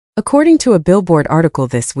According to a Billboard article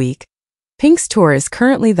this week, Pink's tour is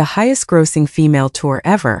currently the highest-grossing female tour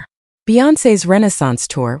ever. Beyoncé's Renaissance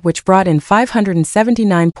tour, which brought in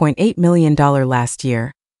 $579.8 million last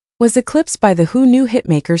year, was eclipsed by the Who new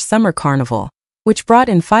hitmaker's Summer Carnival, which brought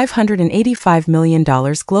in $585 million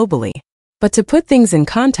globally. But to put things in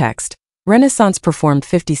context, Renaissance performed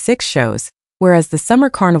 56 shows, whereas the Summer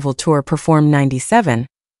Carnival tour performed 97,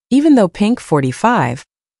 even though Pink, 45,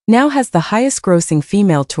 now has the highest-grossing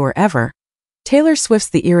female tour ever. Taylor Swift's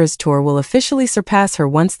The Eras Tour will officially surpass her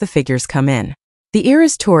once the figures come in. The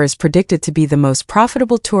Eras Tour is predicted to be the most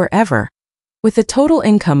profitable tour ever, with a total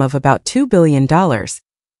income of about $2 billion,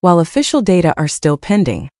 while official data are still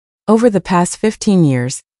pending. Over the past 15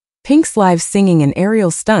 years, Pink's live singing and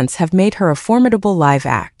aerial stunts have made her a formidable live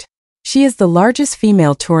act. She is the largest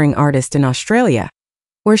female touring artist in Australia,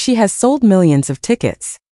 where she has sold millions of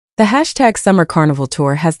tickets. The hashtag Summer Carnival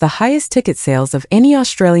Tour has the highest ticket sales of any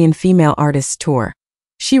Australian female artist's tour,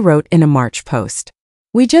 she wrote in a March post.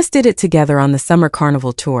 We just did it together on the Summer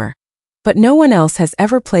Carnival Tour, but no one else has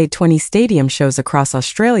ever played 20 stadium shows across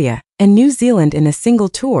Australia and New Zealand in a single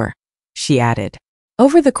tour, she added.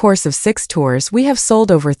 Over the course of 6 tours, we have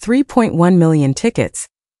sold over 3.1 million tickets,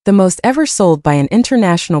 the most ever sold by an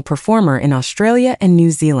international performer in Australia and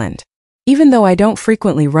New Zealand. Even though I don't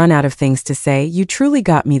frequently run out of things to say, you truly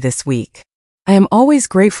got me this week. I am always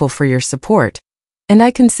grateful for your support, and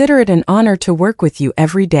I consider it an honor to work with you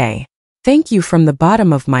every day. Thank you from the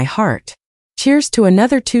bottom of my heart. Cheers to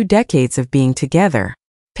another 2 decades of being together.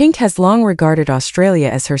 Pink has long regarded Australia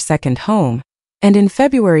as her second home, and in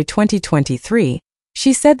February 2023,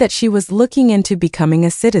 she said that she was looking into becoming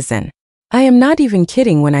a citizen. I am not even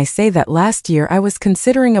kidding when I say that last year I was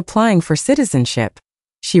considering applying for citizenship,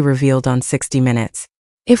 she revealed on 60 Minutes.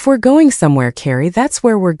 If we're going somewhere, Carrie, that's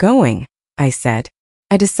where we're going, I said.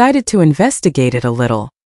 I decided to investigate it a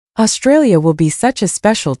little. Australia will be such a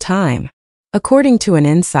special time. According to an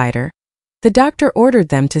insider, the doctor ordered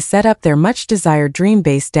them to set up their much-desired dream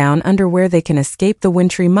base down under where they can escape the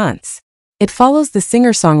wintry months. It follows the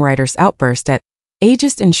singer-songwriter's outburst at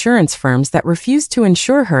ageist insurance firms that refuse to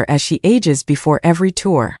insure her as she ages before every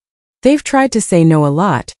tour. They've tried to say no a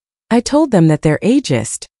lot. I told them that they're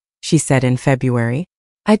ageist, she said in February.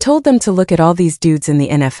 I told them to look at all these dudes in the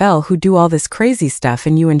NFL who do all this crazy stuff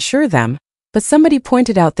and you insure them, but somebody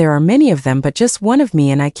pointed out there are many of them but just one of me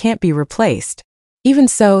and I can't be replaced. Even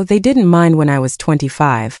so, they didn't mind when I was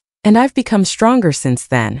 25, and I've become stronger since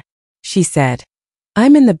then, she said.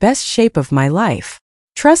 I'm in the best shape of my life.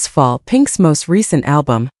 Trustful, Pink's most recent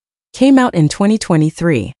album, came out in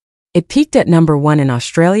 2023. It peaked at number 1 in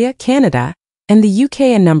Australia, Canada, and the UK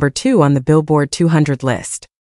and number 2 on the Billboard 200 list.